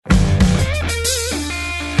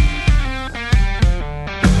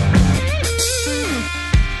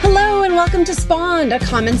Welcome to Spawned, a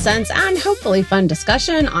common sense and hopefully fun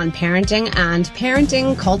discussion on parenting and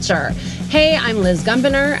parenting culture. Hey, I'm Liz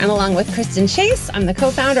Gumbiner, and along with Kristen Chase, I'm the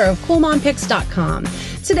co-founder of CoolMomPicks.com.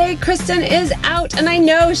 Today, Kristen is out, and I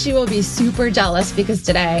know she will be super jealous because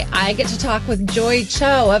today I get to talk with Joy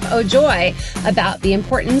Cho of Oh Joy about the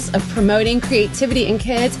importance of promoting creativity in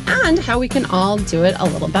kids and how we can all do it a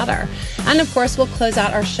little better. And of course, we'll close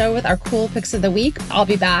out our show with our cool picks of the week. I'll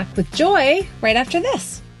be back with Joy right after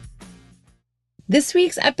this. This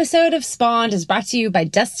week's episode of Spawned is brought to you by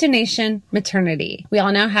Destination Maternity. We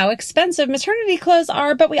all know how expensive maternity clothes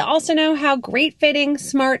are, but we also know how great fitting,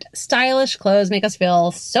 smart, stylish clothes make us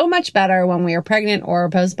feel so much better when we are pregnant or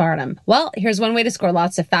postpartum. Well, here's one way to score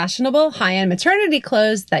lots of fashionable, high-end maternity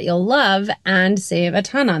clothes that you'll love and save a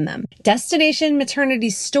ton on them. Destination Maternity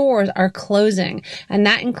stores are closing, and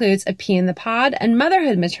that includes a Pea in the Pod and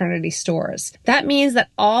Motherhood Maternity stores. That means that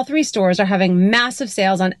all three stores are having massive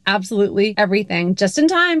sales on absolutely everything just in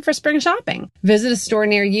time for spring shopping. Visit a store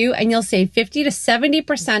near you and you'll save 50 to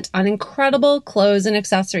 70% on incredible clothes and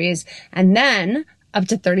accessories, and then up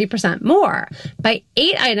to 30% more. Buy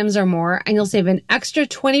 8 items or more and you'll save an extra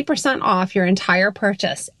 20% off your entire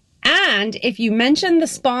purchase. And if you mention the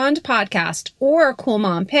Spawned podcast or Cool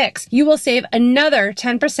Mom Picks, you will save another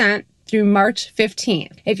 10% through March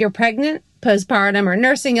 15th. If you're pregnant, postpartum, or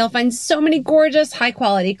nursing, you'll find so many gorgeous,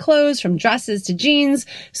 high-quality clothes, from dresses to jeans,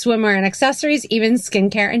 swimwear and accessories, even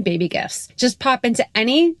skincare and baby gifts. Just pop into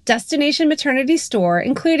any Destination Maternity store,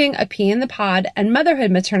 including a Pea in the Pod and Motherhood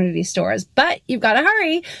Maternity stores. But you've got to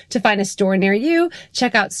hurry. To find a store near you,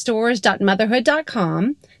 check out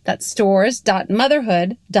stores.motherhood.com. That's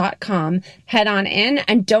stores.motherhood.com. Head on in,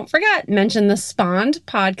 and don't forget, mention the Spawned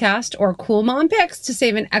podcast or Cool Mom Picks to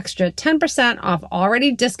save an extra 10% off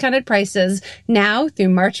already discounted prices now through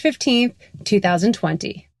March 15th,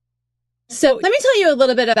 2020. So let me tell you a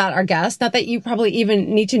little bit about our guest. Not that you probably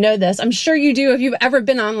even need to know this. I'm sure you do. If you've ever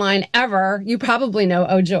been online ever, you probably know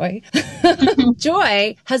Oh Joy.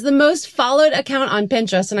 Joy has the most followed account on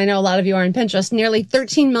Pinterest, and I know a lot of you are on Pinterest, nearly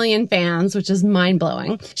 13 million fans, which is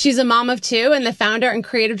mind-blowing. She's a mom of 2 and the founder and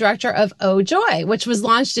creative director of Oh Joy, which was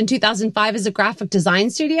launched in 2005 as a graphic design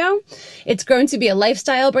studio. It's grown to be a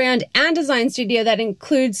lifestyle brand and design studio that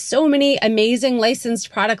includes so many amazing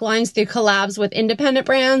licensed product lines through collabs with independent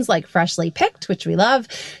brands like Freshly Picked, which we love,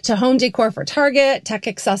 to home decor for Target, tech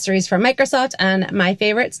accessories for Microsoft, and my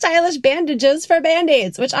favorite, stylish bandages for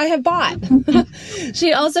Band-Aids, which I have bought.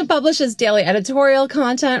 She also publishes daily editorial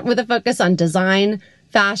content with a focus on design,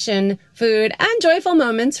 fashion, food, and joyful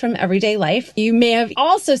moments from everyday life. You may have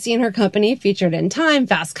also seen her company featured in Time,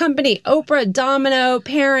 Fast Company, Oprah, Domino,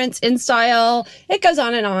 Parents, InStyle. It goes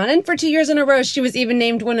on. And for 2 years in a row, she was even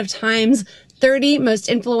named one of Time's 30 most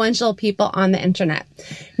influential people on the internet.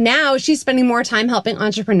 Now she's spending more time helping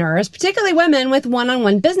entrepreneurs, particularly women, with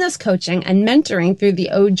one-on-one business coaching and mentoring through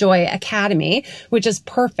the Oh Joy Academy, which is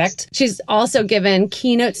perfect. She's also given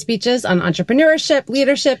keynote speeches on entrepreneurship,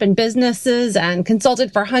 leadership, and businesses, and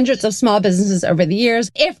consulted for hundreds of small businesses over the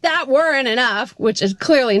years. If that weren't enough, which is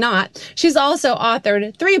clearly not, she's also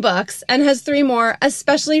authored 3 books and has 3 more,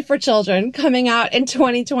 especially for children, coming out in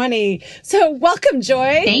 2020. So welcome,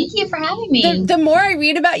 Joy. Thank you for having me. The more I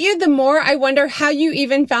read about you, the more I wonder how you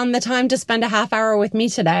even found the time to spend a half hour with me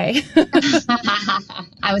today.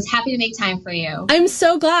 I was happy to make time for you. I'm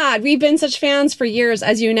so glad. We've been such fans for years,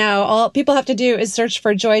 as you know. All people have to do is search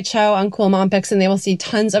for Joy Cho on Cool Mom Picks, and they will see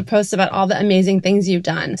tons of posts about all the amazing things you've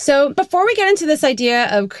done. So before we get into this idea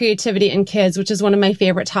of creativity in kids, which is one of my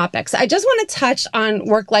favorite topics, I just want to touch on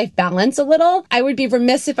work-life balance a little. I would be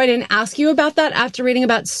remiss if I didn't ask you about that after reading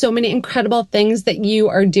about so many incredible things that you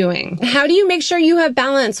are doing. How do you make sure you have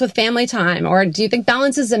balance with family time? Or do you think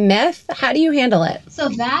balance is a myth? How do you handle it? So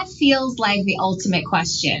that feels like the ultimate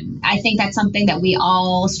question. I think that's something that we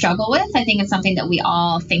all struggle with. I think it's something that we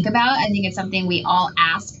all think about. I think it's something we all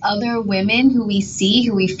ask other women who we see,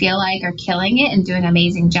 who we feel like are killing it and doing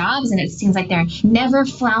amazing jobs. And it seems like they're never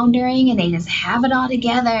floundering and they just have it all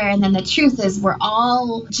together. And then the truth is we're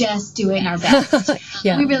all just doing our best.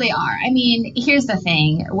 Yeah. We really are. I mean, here's the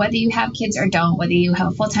thing. Whether you have kids or don't, whether you have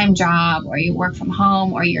a full-time job or you work from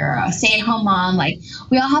home or you're a stay-at-home mom, like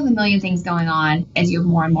we all have a million things going on as you have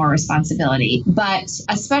more and more responsibility. But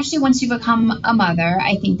especially once you become a mother,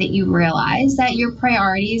 I think that you realize that your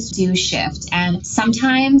priorities do shift. And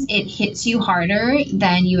sometimes it hits you harder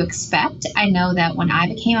than you expect. I know that when I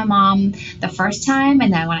became a mom the first time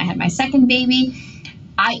and then when I had my second baby,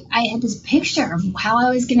 I had this picture of how I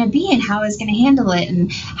was going to be and how I was going to handle it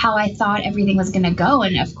and how I thought everything was going to go.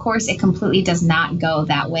 And of course, it completely does not go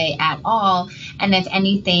that way at all. And if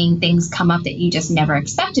anything, things come up that you just never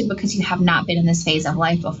expected because you have not been in this phase of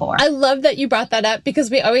life before. I love that you brought that up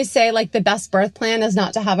because we always say like the best birth plan is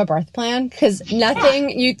not to have a birth plan because nothing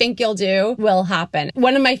you think you'll do will happen.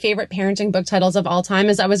 One of my favorite parenting book titles of all time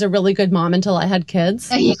is I Was a Really Good Mom Until I Had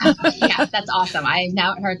Kids. Yeah, that's awesome. I've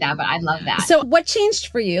now heard that, but I love that. So what changed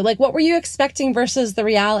for you? Like, what were you expecting versus the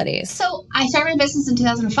realities? So I started my business in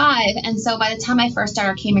 2005. And so by the time my first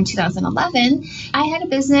daughter came in 2011, I had a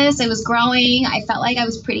business. It was growing. I felt like I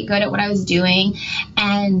was pretty good at what I was doing.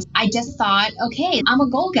 And I just thought, okay, I'm a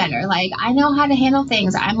goal-getter. Like, I know how to handle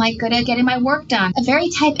things. I'm like good at getting my work done. A very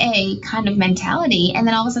type A kind of mentality. And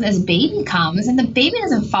then all of a sudden this baby comes and the baby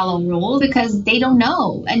doesn't follow rules because they don't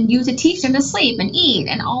know. And you have to teach them to sleep and eat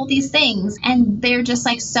and all these things. And they're just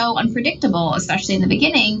like so unpredictable, especially in the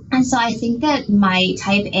beginning. And so I think that my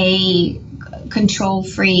type A control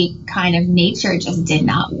freak kind of nature just did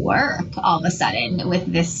not work all of a sudden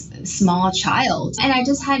with this small child. And I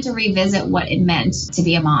just had to revisit what it meant to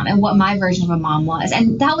be a mom and what my version of a mom was.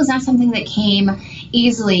 And that was not something that came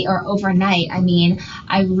easily or overnight. I mean,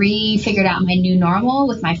 I refigured out my new normal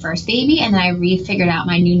with my first baby, and then I refigured out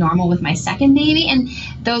my new normal with my second baby. And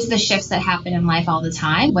those are the shifts that happen in life all the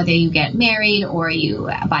time, whether you get married or you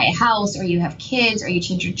buy a house or you have kids or you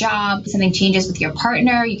change your job, something changes with your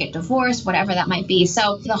partner, you get divorced, whatever that might be.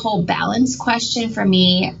 So the whole balance question for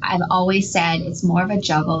me, I've always said it's more of a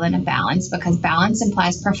juggle than a balance because balance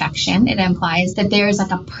implies perfection. It implies that there's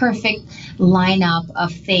like a perfect lineup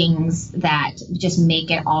of things that just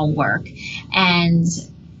make it all work. And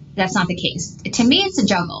that's not the case. To me, it's a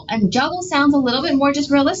juggle. And juggle sounds a little bit more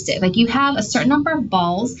just realistic. Like you have a certain number of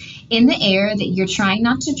balls in the air that you're trying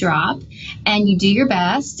not to drop, and you do your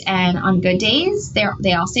best. And on good days,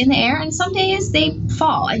 they all stay in the air, and some days they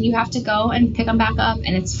fall, and you have to go and pick them back up,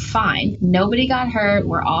 and it's fine. Nobody got hurt.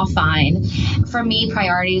 We're all fine. For me,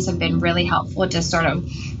 priorities have been really helpful, just sort of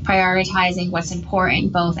prioritizing what's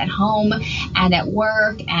important both at home and at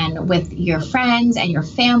work and with your friends and your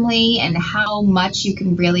family, and how much you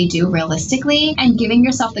can really do realistically, and giving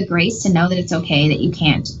yourself the grace to know that it's okay that you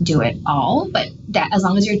can't do it all, but that as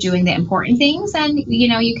long as you're doing the important things, then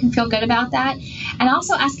you can feel good about that. And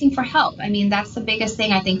also asking for help. I mean, that's the biggest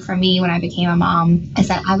thing I think for me when I became a mom, is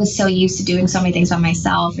that I was so used to doing so many things by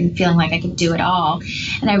myself and feeling like I could do it all.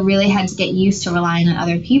 And I really had to get used to relying on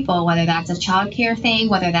other people, whether that's a childcare thing,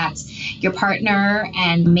 whether that's your partner,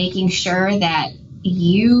 and making sure that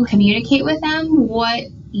you communicate with them what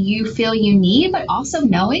you feel you need, but also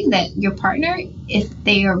knowing that your partner, if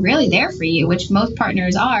they are really there for you, which most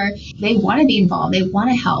partners are, they want to be involved, they want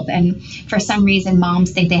to help. And for some reason,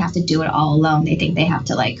 moms think they have to do it all alone. They think they have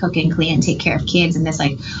to like cook and clean and take care of kids in this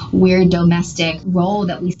like weird domestic role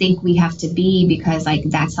that we think we have to be because like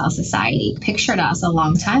that's how society pictured us a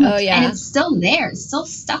long time ago. Oh, yeah. And it's still there, it's still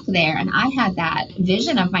stuck there. And I had that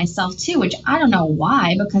vision of myself too, which I don't know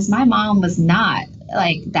why, because my mom was not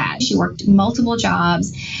like that. She worked multiple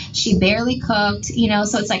jobs. She barely cooked, so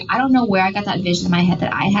it's like, I don't know where I got that vision in my head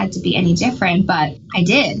that I had to be any different, but I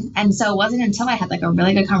did. And so it wasn't until I had like a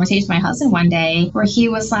really good conversation with my husband one day where he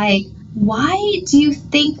was like, why do you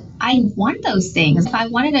think I want those things? If I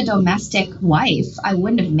wanted a domestic wife, I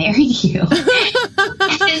wouldn't have married you.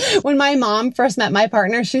 When my mom first met my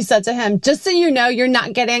partner, she said to him, just so you know, you're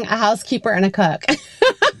not getting a housekeeper and a cook.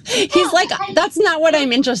 He's like, that's not what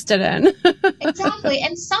I'm interested in. Exactly.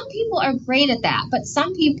 And some people are great at that, but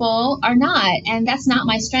some people are not. And that's not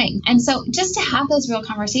my strength. And so just to have those real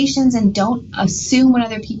conversations, and don't assume what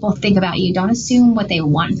other people think about you. Don't assume what they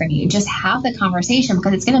want from you. Just have the conversation,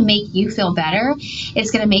 because it's going to make you feel better.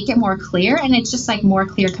 It's going to make it more clear. And it's just like more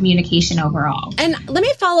clear communication overall. And let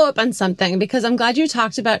me follow up on something, because I'm glad you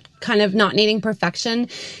talked about kind of not needing perfection.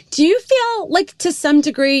 Do you feel like to some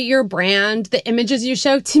degree your brand, the images you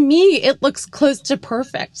show, to me, it looks close to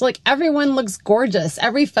perfect. Like everyone looks gorgeous.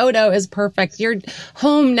 Every photo is perfect. Your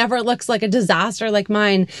home never looks like a disaster like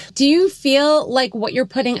mine. Do you feel like what you're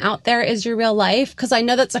putting out there is your real life? Because I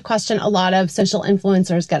know that's a question a lot of social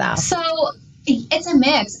influencers get asked. So it's a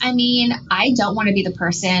mix. I mean, I don't want to be the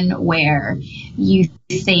person where you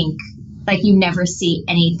think like you never see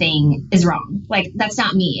anything is wrong. Like that's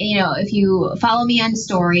not me. You know, if you follow me on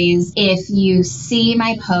stories, if you see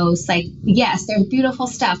my posts, like yes, there's beautiful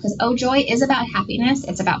stuff because Oh Joy is about happiness.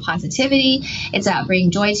 It's about positivity. It's about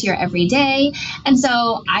bringing joy to your everyday. And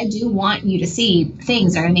so I do want you to see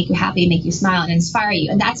things that are going to make you happy, make you smile and inspire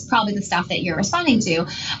you. And that's probably the stuff that you're responding to.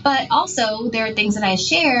 But also there are things that I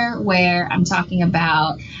share where I'm talking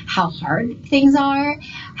about how hard things are,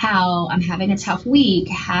 how I'm having a tough week,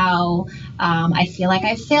 how I feel like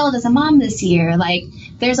I failed as a mom this year. Like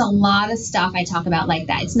there's a lot of stuff I talk about like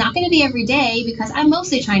that. It's not going to be every day because I'm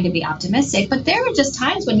mostly trying to be optimistic, but there are just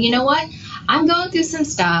times when, you know what, I'm going through some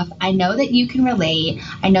stuff. I know that you can relate.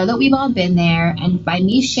 I know that we've all been there. And by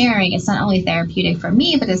me sharing, it's not only therapeutic for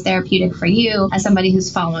me, but it's therapeutic for you as somebody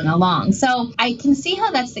who's following along. So I can see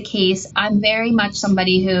how that's the case. I'm very much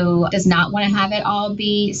somebody who does not want to have it all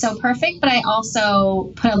be so perfect, but I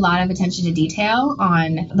also put a lot of attention to detail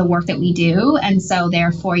on the work that we do. And so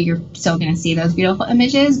therefore, you're still going to see those beautiful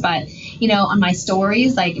images. But you know, on my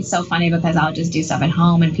stories, like it's so funny because I'll just do stuff at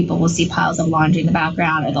home and people will see piles of laundry in the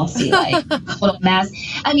background or they'll see like a little mess.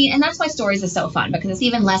 I mean, and that's why stories is so fun because it's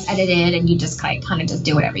even less edited and you just kind of just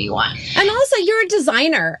do whatever you want. And also you're a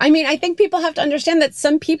designer. I mean, I think people have to understand that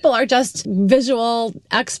some people are just visual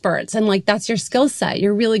experts and like that's your skill set.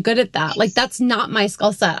 You're really good at that. Like that's not my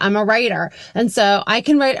skill set. I'm a writer. And so I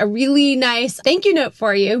can write a really nice thank you note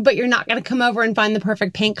for you, but you're not going to come over and find the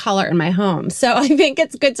perfect paint color in my home. So I think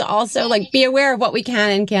it's good to also like be aware of what we can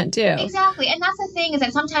and can't do. Exactly. And that's the thing is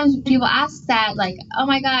that sometimes people ask that like, oh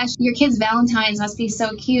my gosh, your kids' Valentine's must be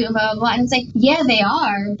so cute and blah, blah, blah. And it's like, yeah, they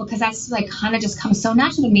are because that's like kind of just comes so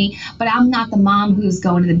natural to me. But I'm not the mom who's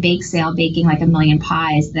going to the bake sale baking like a million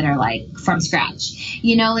pies that are like from scratch.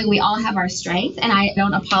 You know, like we all have our strengths and I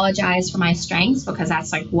don't apologize for my strengths because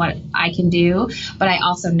that's like what I can do. But I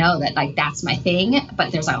also know that like that's my thing.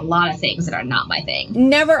 But there's a lot of things that are not my thing.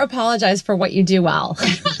 Never apologize for what you do well.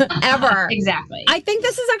 Ever. Exactly. I think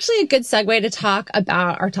this is actually a good segue to talk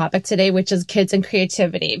about our topic today, which is kids and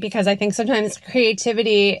creativity, because I think sometimes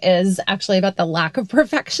creativity is actually about the lack of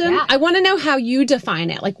perfection. Yeah. I want to know how you define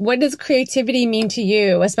it. Like, what does creativity mean to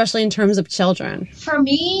you, especially in terms of children? For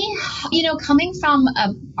me, you know, coming from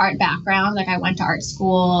an art background, like I went to art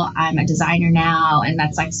school, I'm a designer now, and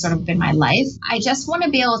that's like sort of been my life. I just want to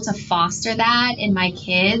be able to foster that in my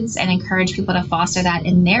kids and encourage people to foster that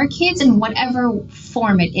in their kids in whatever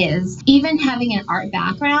form it is. Even having an art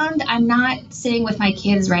background, I'm not sitting with my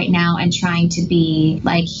kids right now and trying to be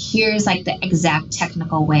like, here's like the exact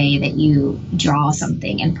technical way that you draw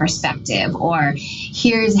something in perspective, or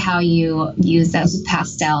here's how you use those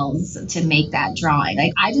pastels to make that drawing.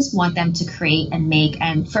 Like, I just want them to create and make.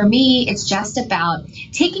 And for me, it's just about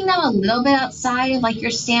taking them a little bit outside of like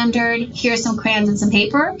your standard, here's some crayons and some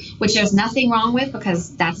paper, which there's nothing wrong with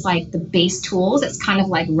because that's like the base tools. It's kind of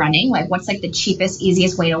like running. Like, what's like the cheapest,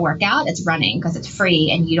 easiest way to work out? It's running because it's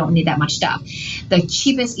free and you don't need that much stuff. The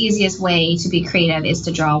cheapest, easiest way to be creative is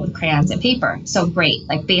to draw with crayons and paper. So great,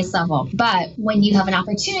 like base level. But when you have an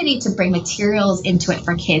opportunity to bring materials into it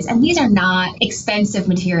for kids, and these are not expensive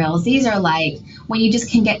materials, these are like when you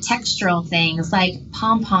just can get textural things like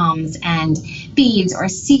pom-poms and beads or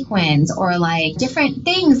sequins or like different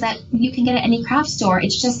things that you can get at any craft store.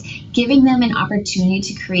 It's just giving them an opportunity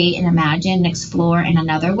to create and imagine and explore in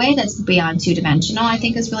another way that's beyond two-dimensional, I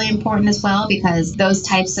think is really important as well, because those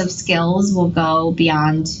types of skills will go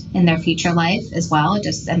beyond in their future life as well,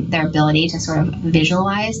 just their ability to sort of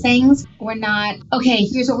visualize things. We're not, okay,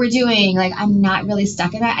 here's what we're doing. Like, I'm not really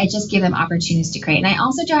stuck in that. I just give them opportunities to create. And I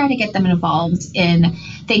also try to get them involved in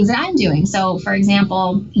things that I'm doing. So, for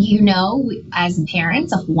example, you know, as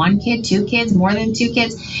parents of one kid, two kids, more than two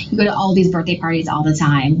kids, you go to all these birthday parties all the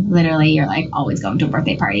time. Literally, you're like always going to a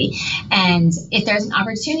birthday party. And if there's an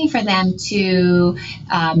opportunity for them to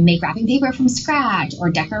make wrapping paper from scratch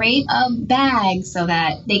or decorate a bag so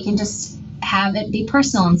that they can just have it be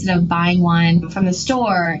personal instead of buying one from the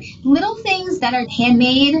store. Little things that are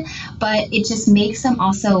handmade, but it just makes them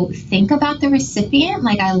also think about the recipient.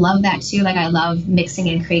 Like, I love that too. Like, I love mixing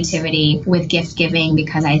in creativity with gift giving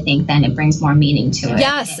because I think then it brings more meaning to it.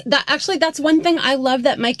 Yes, that's one thing I love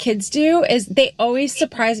that my kids do is they always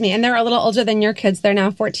surprise me. And they're a little older than your kids. They're now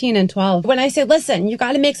 14 and 12. When I say, listen, you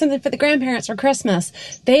got to make something for the grandparents for Christmas,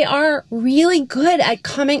 they are really good at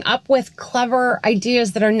coming up with clever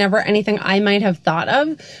ideas that are never anything I might have thought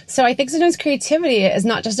of. So I think sometimes creativity is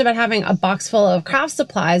not just about having a box full of craft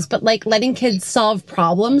supplies, but like like letting kids solve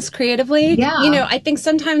problems creatively. Yeah. You know, I think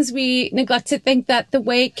sometimes we neglect to think that the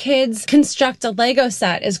way kids construct a Lego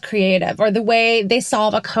set is creative, or the way they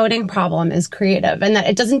solve a coding problem is creative, and that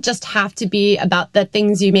it doesn't just have to be about the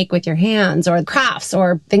things you make with your hands or crafts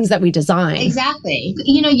or things that we design. Exactly.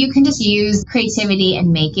 You know, you can just use creativity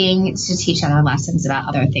and making to teach other lessons about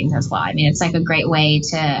other things as well. I mean, it's like a great way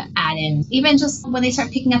to add in, even just when they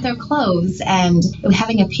start picking out their clothes and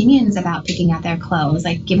having opinions about picking out their clothes,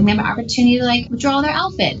 like giving them an opportunity to like draw their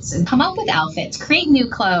outfits and come up with outfits, create new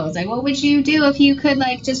clothes. Like, what would you do if you could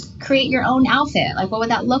like just create your own outfit? Like, what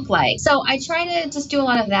would that look like? So I try to just do a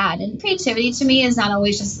lot of that. And creativity to me is not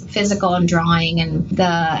always just physical and drawing and the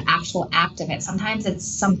actual act of it. Sometimes it's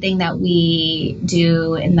something that we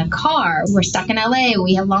do in the car. We're stuck in LA.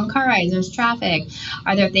 We have long car rides. There's traffic.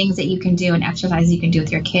 Are there things that you can do and exercises you can do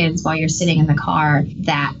with your kids while you're sitting in the car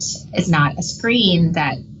that is not a screen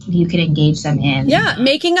that you could engage them in? Yeah,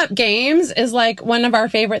 making up games is like one of our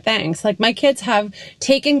favorite things. Like my kids have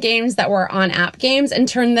taken games that were on app games and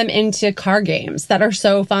turned them into car games that are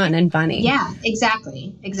so fun and funny. Yeah,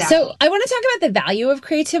 exactly. So I want to talk about the value of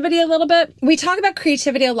creativity a little bit. We talk about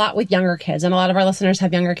creativity a lot with younger kids, and a lot of our listeners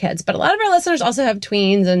have younger kids, but a lot of our listeners also have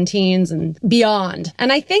tweens and teens and beyond.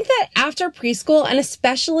 And I think that after preschool, and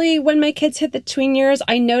especially when my kids hit the tween years,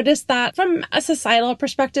 I noticed that from a societal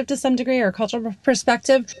perspective to some degree, or a cultural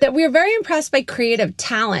perspective, that we are very impressed by creative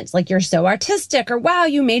talent. Like, you're so artistic, or wow,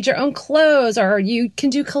 you made your own clothes, or you can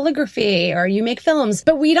do calligraphy, or you make films.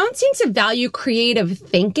 But we don't seem to value creative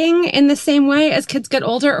thinking in the same way as kids get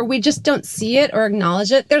older, or we just don't see it or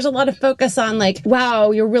acknowledge it. There's a lot of focus on like,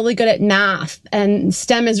 wow, you're really good at math and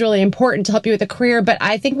STEM is really important to help you with a career. But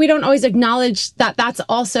I think we don't always acknowledge that that's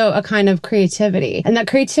also a kind of creativity. And that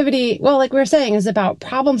creativity, well, like we were saying, is about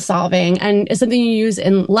problem solving and is something you use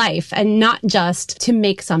in life and not just to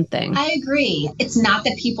make something. I agree. It's not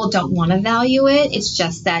that people don't want to value it. It's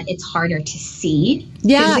just that it's harder to see.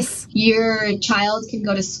 Yes. Your child can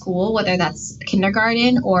go to school, whether that's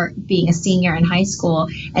kindergarten or being a senior in high school,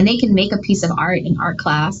 and they can make a piece of art in art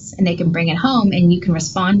class and they can bring it home and you can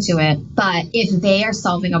respond to it. But if they are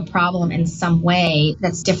solving a problem in some way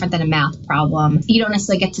that's different than a math problem, you don't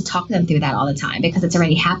necessarily get to talk them through that all the time because it's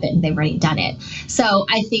already happened. They've already done it. So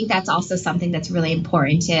I think that's also something that's really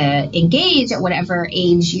important to engage at whatever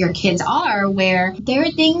age your kids are, where there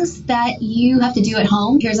are things that you have to do at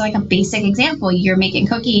home. Here's like a basic example. You're making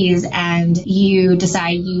cookies and you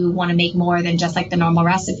decide you want to make more than just like the normal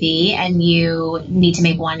recipe and you need to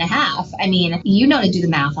make 1.5. I mean, you know to do the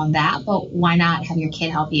math on that, but why not have your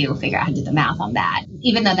kid help you figure out how to do the math on that?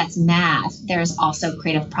 Even though that's math, there's also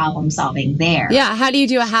creative problem solving there. Yeah. How do you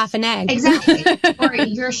do a half an egg? Exactly. Or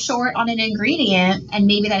you're short on an ingredient and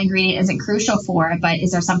maybe that ingredient isn't crucial for it, but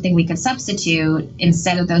is there something we could substitute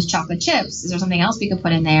instead of those chocolate chips? Is there something else we could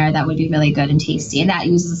put in there that would be really good and tasty? And that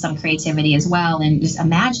uses some creativity as well, and just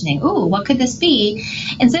imagining, ooh, what could this be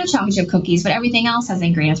instead of chocolate chip cookies, but everything else has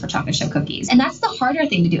ingredients for chocolate chip cookies. And that's the harder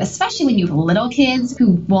thing to do, especially when you have little kids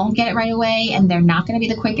who won't get it right away and they're not going to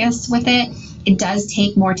be the quickest with it. It does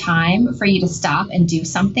take more time for you to stop and do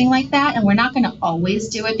something like that. And we're not going to always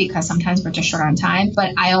do it because sometimes we're just short on time.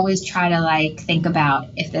 But I always try to like think about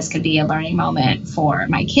if this could be a learning moment for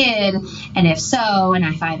my kid. And if so, and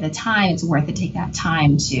I find the time, it's worth it to take that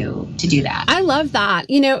time to do that. I love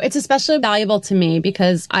that. You know, it's especially valuable to me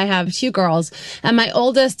because I have 2 girls and my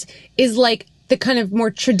oldest is like the kind of more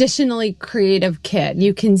traditionally creative kid.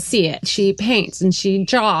 You can see it. She paints and she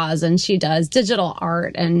draws and she does digital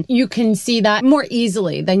art, and you can see that more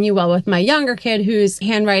easily than you will with my younger kid whose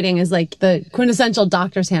handwriting is like the quintessential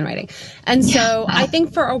doctor's handwriting. And so I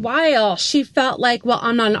think for a while she felt like, well,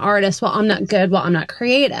 I'm not an artist. Well, I'm not good. Well, I'm not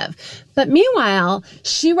creative. But meanwhile,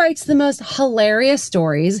 she writes the most hilarious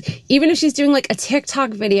stories. Even if she's doing like a TikTok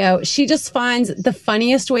video, she just finds the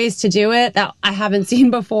funniest ways to do it that I haven't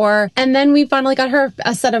seen before. And then we finally got her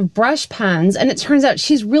a set of brush pens, and it turns out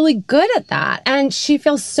she's really good at that. And she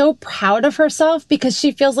feels so proud of herself because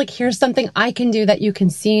she feels like, here's something I can do that you can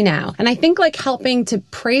see now. And I think like helping to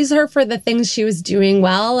praise her for the things she was doing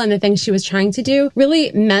well and the things she was trying to do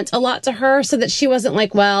really meant a lot to her, so that she wasn't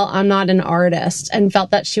like, well, I'm not an artist, and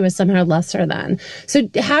felt that she was somehow lesser than. So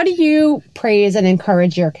how do you praise and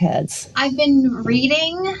encourage your kids? I've been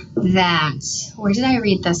reading that, where did I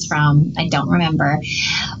read this from? I don't remember.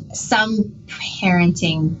 Some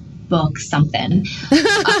parenting book, something.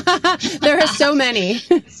 There are so many.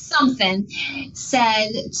 something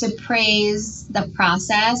said to praise the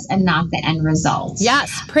process and not the end result.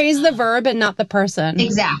 Yes, praise the verb and not the person.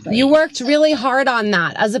 Exactly. You worked really hard on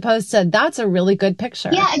that, as opposed to that's a really good picture.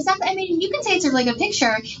 Yeah, exactly. I mean, you can say it's a really good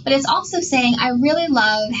picture, but it's also saying, I really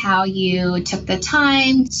love how you took the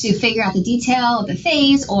time to figure out the detail of the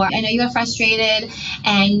face, or I know you got frustrated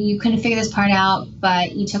and you couldn't figure this part out,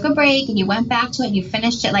 but you took a break and you went back to it and you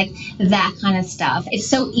finished it, like that kind of stuff. It's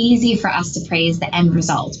so easy for us to praise the end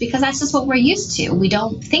result because that's just what we're used to. We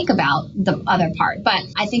don't think about the other part, but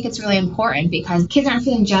I think it's really important because kids aren't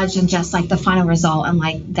feeling judged on just like the final result and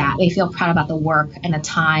like that. They feel proud about the work and the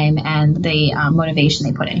time and the motivation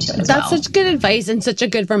they put into it as That's such good advice and such a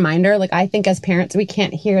good reminder. Like, I think as parents, we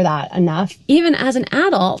can't hear that enough. Even as an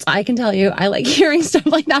adult, I can tell you, I like hearing stuff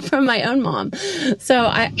like that from my own mom. So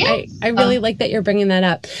I really like that you're bringing that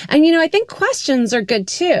up. And, I think questions are good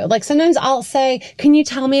too. Like sometimes I'll say, can you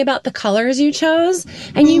tell me about the colors you chose?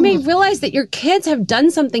 And you may realize that your kids have done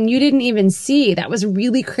something you didn't even see that was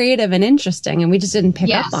really creative and interesting, and we just didn't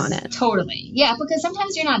pick up on it. Totally. Yeah, because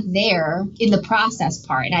sometimes you're not there in the process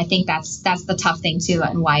part. And I think that's the tough thing too,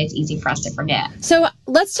 and why it's easy for us to forget. So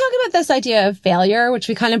let's talk about this idea of failure, which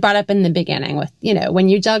we kind of brought up in the beginning with, when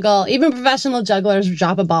you juggle, even professional jugglers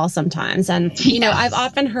drop a ball sometimes. And, I've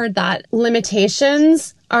often heard that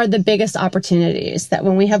limitations are the biggest opportunities, that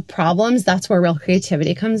when we have problems, that's where real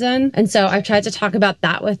creativity comes in. And so I've tried to talk about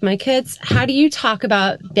that with my kids. How do you talk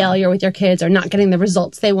about failure with your kids, or not getting the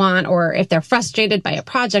results they want, or if they're frustrated by a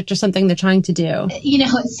project or something they're trying to do?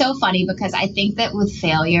 It's so funny because I think that with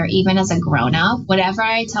failure, even as a grown-up, whatever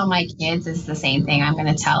I tell my kids is the same thing I'm going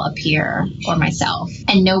to tell a peer or myself.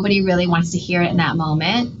 And nobody really wants to hear it in that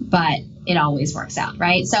moment, but it always works out,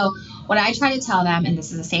 right? So what I try to tell them, and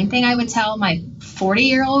this is the same thing I would tell my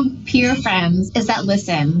 40-year-old peer friends, is that,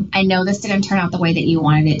 listen, I know this didn't turn out the way that you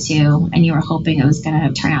wanted it to, and you were hoping it was going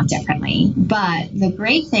to turn out differently. But the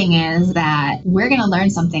great thing is that we're going to learn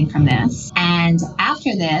something from this. And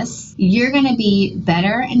after this, you're going to be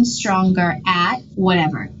better and stronger at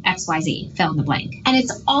whatever, XYZ, fill in the blank. And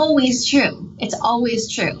it's always true. It's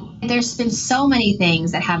always true. There's been so many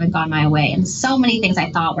things that haven't gone my way, and so many things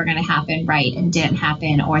I thought were going to happen right and didn't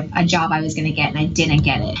happen, or a job I was going to get and I didn't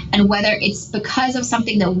get it. And whether it's because of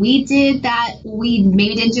something that we did that we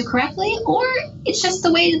maybe didn't do correctly, or it's just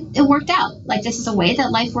the way it worked out. Like, this is the way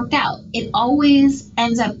that life worked out. It always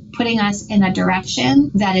ends up putting us in a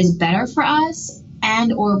direction that is better for us,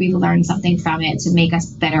 and or we've learned something from it to make us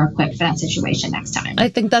better equipped for that situation next time. I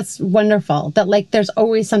think that's wonderful, that there's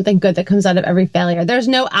always something good that comes out of every failure. There's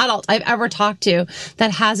no adult I've ever talked to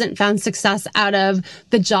that hasn't found success out of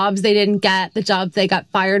the jobs they didn't get, the jobs they got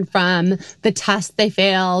fired from, the test they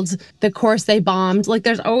failed, the course they bombed.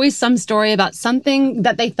 There's always some story about something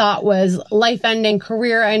that they thought was life-ending,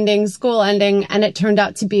 career-ending, school-ending, and it turned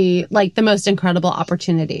out to be the most incredible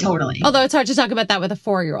opportunity. Totally. Although it's hard to talk about that with a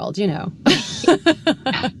 4-year-old,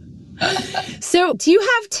 So do you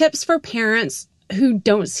have tips for parents who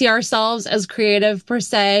don't see ourselves as creative per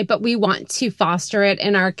se, but we want to foster it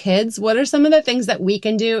in our kids? What are some of the things that we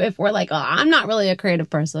can do if we're I'm not really a creative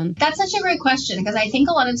person? That's such a great question, because I think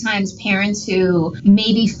a lot of times parents who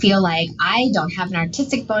maybe feel like I don't have an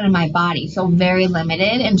artistic bone in my body feel very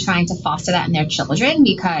limited in trying to foster that in their children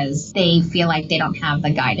because they feel like they don't have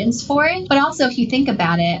the guidance for it. But also, if you think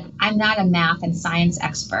about it, I'm not a math and science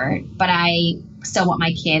expert, but I still want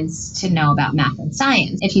my kids to know about math and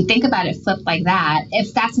science. If you think about it flipped like that,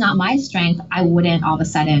 if that's not my strength, I wouldn't all of a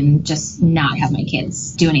sudden just not have my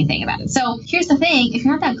kids do anything about it. So here's the thing, if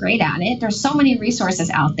you're not that great at it, there's so many resources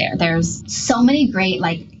out there. There's so many great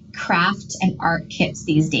craft and art kits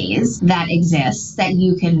these days that exist that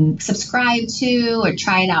you can subscribe to or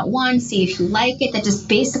try it out once, see if you like it, that just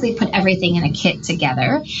basically put everything in a kit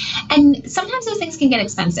together. And sometimes those things can get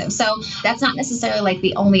expensive. So that's not necessarily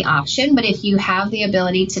the only option, but if you have the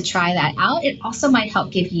ability to try that out, it also might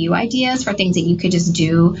help give you ideas for things that you could just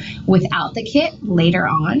do without the kit later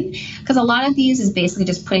on. Because a lot of these is basically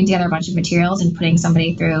just putting together a bunch of materials and putting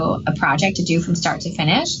somebody through a project to do from start to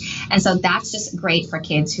finish. And so that's just great for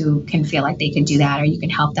kids who can feel like they could do that, or you can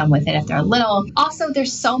help them with it if they're little. Also,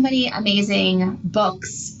 there's so many amazing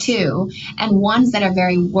books too, and ones that are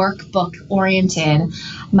very workbook oriented.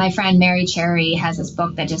 My friend Mary Cherry has this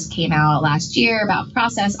book that just came out last year about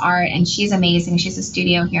process art, and she's amazing. She's a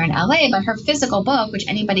studio here in LA, but her physical book, which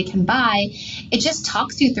anybody can buy, it just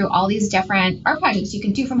talks you through all these different art projects you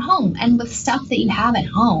can do from home and with stuff that you have at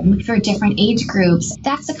home for different age groups.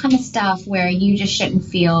 That's the kind of stuff where you just shouldn't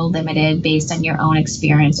feel limited based on your own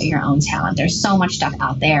experience talents or your own talent. There's so much stuff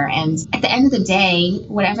out there. And at the end of the day,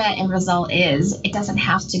 whatever that end result is, it doesn't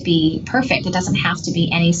have to be perfect. It doesn't have to be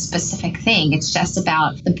any specific thing. It's just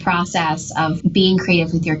about the process of being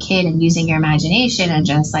creative with your kid and using your imagination and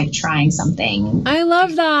just like trying something. I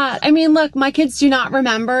love that. I mean, look, my kids do not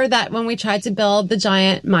remember that when we tried to build the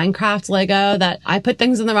giant Minecraft Lego that I put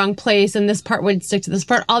things in the wrong place and this part would stick to this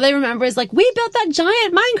part. All they remember is like, we built that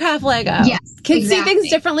giant Minecraft Lego. Yes. Kids exactly. see things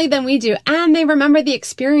differently than we do, and they remember the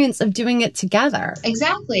experience of doing it together.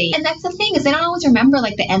 Exactly. And that's the thing, is they don't always remember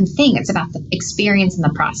like the end thing. It's about the experience and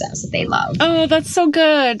the process that they love. Oh, that's so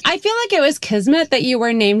good. I feel like it was kismet that you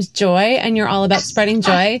were named Joy and you're all about spreading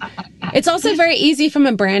joy. It's also very easy from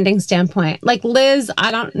a branding standpoint. Like Liz,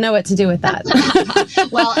 I don't know what to do with that.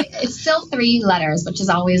 Well, it's still 3 letters, which is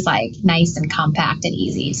always like nice and compact and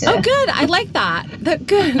easy to. Oh, good. I like that.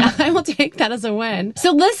 Good. I will take that as a win.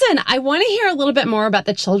 So listen, I want to hear a little bit more about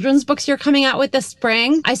the children's books you're coming out with this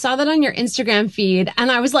spring. I saw that on your Instagram feed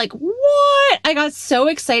and I was like, what? I got so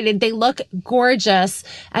excited. They look gorgeous.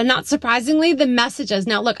 And not surprisingly, the messages.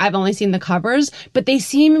 Now, look, I've only seen the covers, but they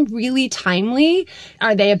seem really timely.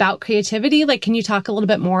 Are they about creativity? Like, can you talk a little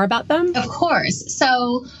bit more about them? Of course.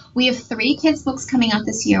 So we have 3 kids' books coming out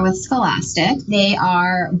this year with Scholastic. They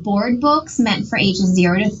are board books meant for ages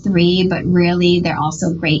 0 to 3, but really they're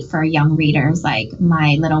also great for young readers. Like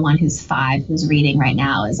my little one who's 5, who's reading right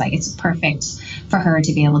now, is like, it's perfect for her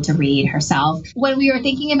to be able to read herself. When we were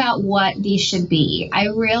thinking about what these should be, I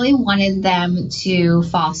really wanted them to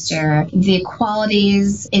foster the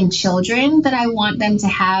qualities in children that I want them to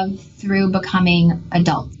have through becoming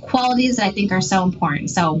adults. Qualities that I think are so important.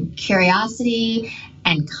 So curiosity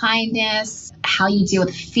and kindness, how you deal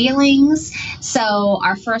with feelings. So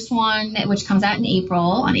our first one, which comes out in April,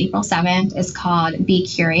 on April 7th, is called Be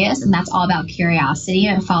Curious. And that's all about curiosity.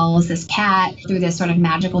 And it follows this cat through this sort of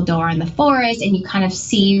magical door in the forest. And you kind of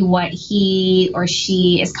see what he or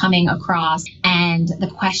she is coming across and the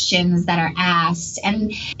questions that are asked.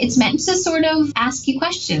 And it's meant to sort of ask you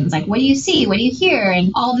questions like, what do you see? What do you hear?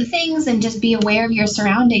 And all the things, and just be aware of your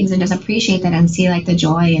surroundings and just appreciate that and see like the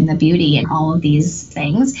joy and the beauty in all of these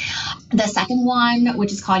things. The second one,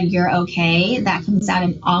 which is called You're Okay, that comes out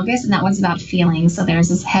in August, and that one's about feelings. So there's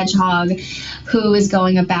this hedgehog who is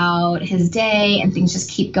going about his day and things just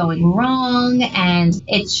keep going wrong, and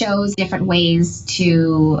it shows different ways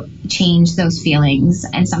to change those feelings.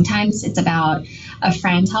 And sometimes it's about a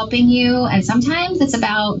friend helping you, and sometimes it's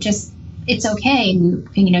about just it's okay. You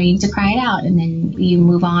need to cry it out, and then you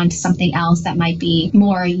move on to something else that might be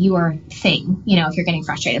more your thing, if you're getting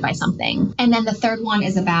frustrated by something. And then the third one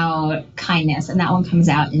is about kindness, and that one comes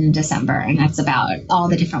out in December, and that's about all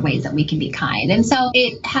the different ways that we can be kind. And so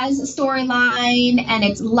it has a storyline, and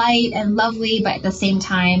it's light and lovely, but at the same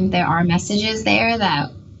time, there are messages there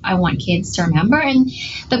that I want kids to remember. And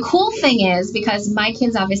the cool thing is, because my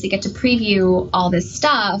kids obviously get to preview all this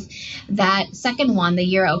stuff, that second one, the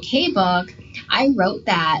You're Okay book, I wrote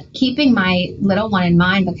that keeping my little one in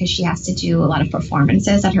mind because she has to do a lot of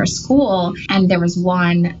performances at her school. And there was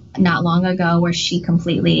one not long ago where she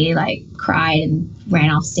completely cried and ran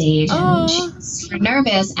off stage and she was super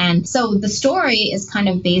nervous. And so the story is kind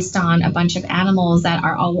of based on a bunch of animals that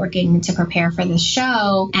are all working to prepare for the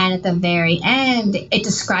show. And at the very end, it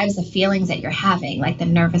describes the feelings that you're having, like the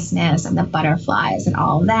nervousness and the butterflies and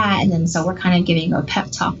all of that. And then so we're kind of giving a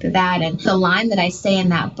pep talk through that. And the line that I say in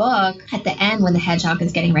that book at the end when the hedgehog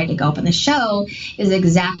is getting ready to go up in the show is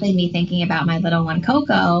exactly me thinking about my little one,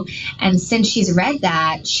 Coco. And since she's read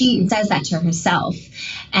that, she says that to herself.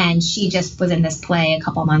 And she just was in this play a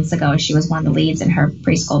couple months ago. She was one of the leads in her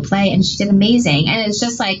preschool play, and she did amazing. And it's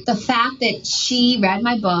just like the fact that she read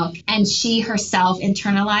my book and she herself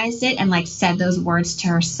internalized it and said those words to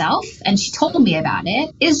herself, and she told me about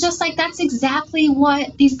it, is just that's exactly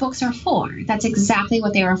what these books are for. That's exactly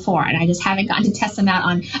what they were for. And I just haven't gotten to test them out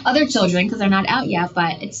on other children because they're not out yet,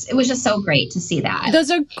 but it was just so great to see that.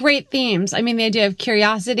 Those are great themes. I mean, the idea of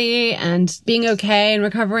curiosity and being okay and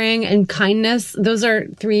recovering and kindness, those are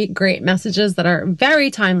 3 great messages that are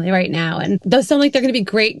very timely right now. And those sound like they're going to be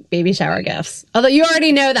great baby shower gifts. Although you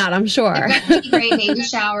already know that, I'm sure. They're going to be great baby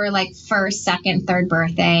shower, first, second, third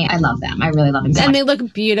birthday. I love them. I really love them so much. And they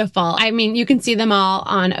look beautiful. I mean, you can see them all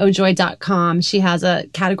on ojoy.com. She has a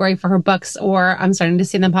category for her books, or I'm starting to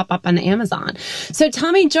see them pop up on Amazon. So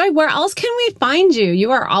tell me, Joy, where else can we find you?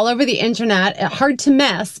 You are all over the internet, hard to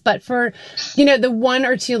miss, but for, the one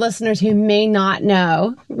or two listeners who may not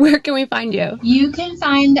know, where can we find you? You can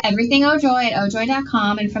find everything OJOY at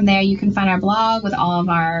ojoy.com. And from there, you can find our blog with all of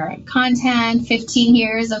our content, 15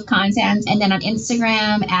 years of content. And then on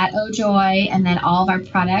Instagram at OJOY. And then all of our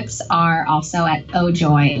products are also at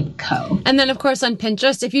OJOY Co. And then, of course, on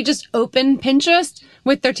Pinterest, if you just open Pinterest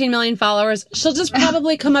with 13 million followers, she'll just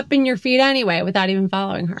probably come up in your feed anyway without even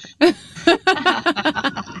following her.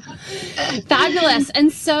 Fabulous.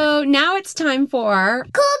 And so now it's time for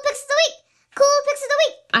Cool Picks of the Week. Cool Picks of the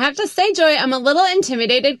Week. I have to say, Joy, I'm a little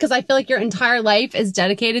intimidated because I feel like your entire life is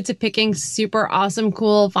dedicated to picking super awesome,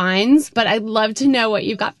 cool finds. But I'd love to know what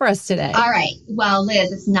you've got for us today. All right. Well,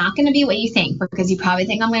 Liz, it's not going to be what you think because you probably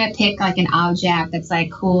think I'm going to pick like an object that's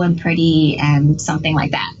like cool and pretty and something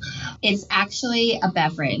like that. It's actually a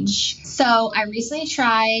beverage. So I recently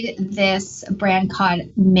tried this brand called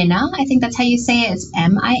Minna. I think that's how you say it. It's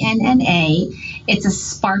Minna. It's a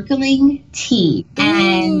sparkling tea.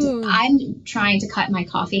 And Ooh. I'm trying to cut my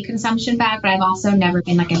coffee consumption back, but I've also never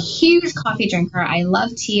been like a huge coffee drinker. I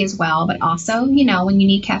love tea as well, but also, when you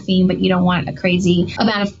need caffeine, but you don't want a crazy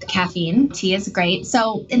amount of caffeine, tea is great.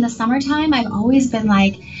 So in the summertime, I've always been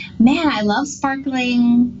like, man, I love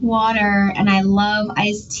sparkling water and I love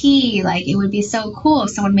iced tea. Like it would be so cool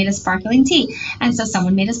if someone made a sparkling tea. And so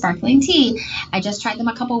someone made a sparkling tea. I just tried them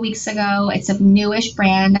a couple weeks ago. It's a newish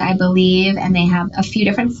brand, I believe, and they have a few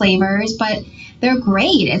different flavors, but they're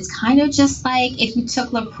great. It's kind of just like if you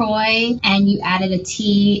took LaCroix and you added a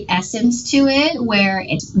tea essence to it where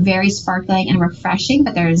it's very sparkling and refreshing,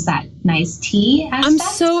 but there's that nice tea aspect. I'm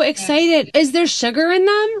so excited. Is there sugar in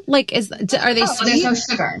them? Like, are they sweet? There's no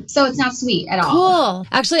sugar. So it's not sweet at all. Cool.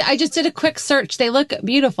 Actually, I just did a quick search. They look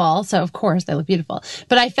beautiful. So, of course, they look beautiful.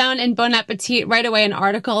 But I found in Bon Appetit right away an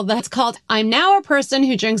article that's called, "I'm now a person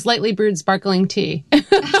who drinks lightly brewed sparkling tea."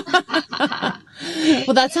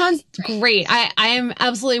 Well, that sounds great. I am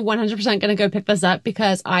absolutely 100% going to go pick this up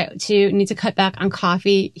because I, too, need to cut back on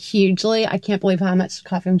coffee hugely. I can't believe how much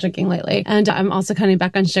coffee I'm drinking lately. And I'm also cutting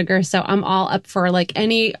back on sugar. So I'm all up for like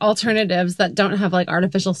any alternatives that don't have like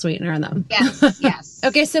artificial sweetener in them. Yes, yes.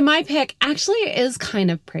 Okay, so my pick actually is kind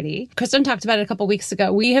of pretty. Kristen talked about it a couple weeks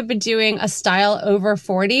ago. We have been doing a style over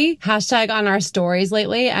 40 hashtag on our stories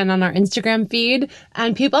lately and on our Instagram feed.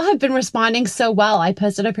 And people have been responding so well. I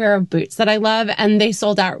posted a pair of boots that I love and they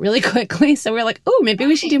sold out really quickly. So we're like, oh, maybe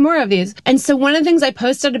we should do more of these. And so one of the things I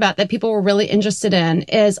posted about that people were really interested in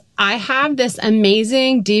is I have this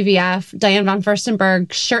amazing DVF Diane von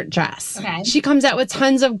Furstenberg shirt dress. Okay. She comes out with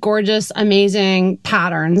tons of gorgeous, amazing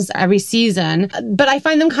patterns every season, but I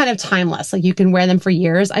find them kind of timeless. Like you can wear them for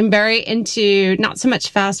years. I'm very into not so much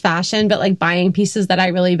fast fashion, but like buying pieces that I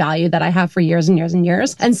really value that I have for years and years and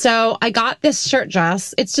years. And so I got this shirt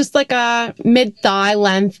dress. It's just like a mid-thigh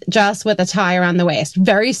length dress with a tie around the waist.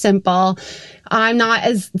 Very simple. I'm not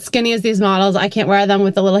as skinny as these models. I can't wear them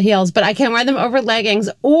with the little heels, but I can wear them over leggings,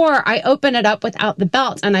 or I open it up without the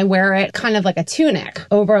belt and I wear it kind of like a tunic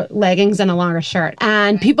over leggings and a longer shirt.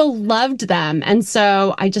 And people loved them. And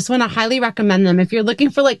so I just want to highly recommend them. If you're looking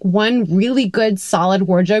for like one really good solid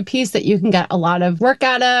wardrobe piece that you can get a lot of work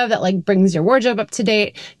out of, that like brings your wardrobe up to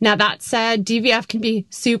date. Now that said, DVF can be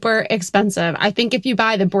super expensive. I think if you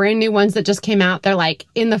buy the brand new ones that just came out, they're like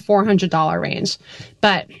in the $400 range.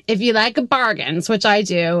 But if you like bargains, which I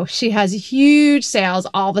do, she has huge sales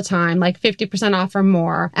all the time, like 50% off or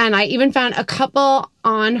more. And I even found a couple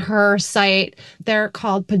on her site. They're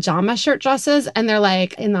called pajama shirt dresses and they're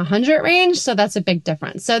like in the 100 range. So that's a big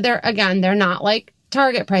difference. So they're not like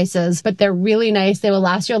Target prices, but they're really nice. They will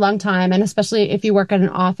last you a long time. And especially if you work at an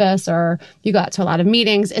office or you go out to a lot of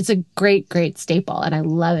meetings, it's a great, great staple. And I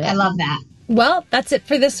love it. I love that. Well, that's it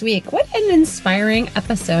for this week. What an inspiring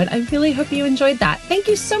episode. I really hope you enjoyed that. Thank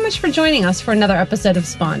you so much for joining us for another episode of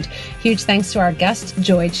Spawned. Huge thanks to our guest,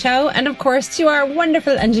 Joy Cho, and of course to our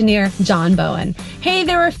wonderful engineer, John Bowen. Hey,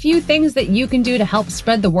 there are a few things that you can do to help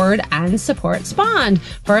spread the word and support Spawned.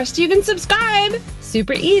 First, you can subscribe.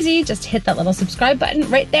 Super easy. Just hit that little subscribe button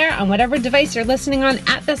right there on whatever device you're listening on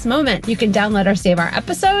at this moment. You can download or save our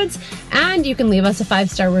episodes, and you can leave us a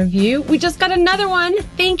 5-star review. We just got another one.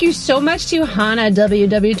 Thank you so much to Hannah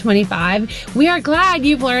WW25. We are glad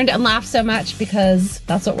you've learned and laughed so much because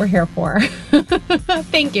that's what we're here for.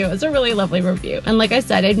 Thank you. It's a really lovely review. And like I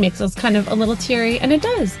said, it makes us kind of a little teary, and it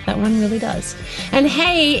does. That one really does. And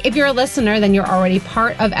hey, if you're a listener, then you're already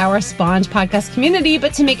part of our Spawned podcast community,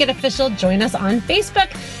 but to make it official, join us on Facebook.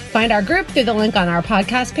 Find our group through the link on our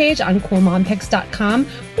podcast page on coolmompics.com,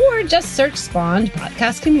 or just search Spawned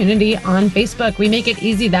Podcast Community on Facebook. We make it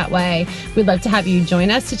easy that way. We'd love to have you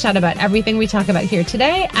join us to chat about everything we talk about here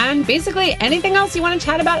today and basically anything else you want to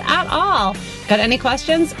chat about at all. Got any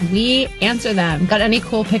questions? We answer them. Got any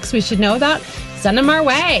cool pics we should know about? Send them our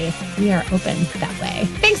way. We are open that way.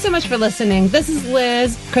 Thanks so much for listening. This is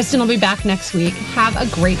Liz. Kristen will be back next week. Have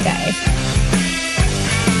a great day.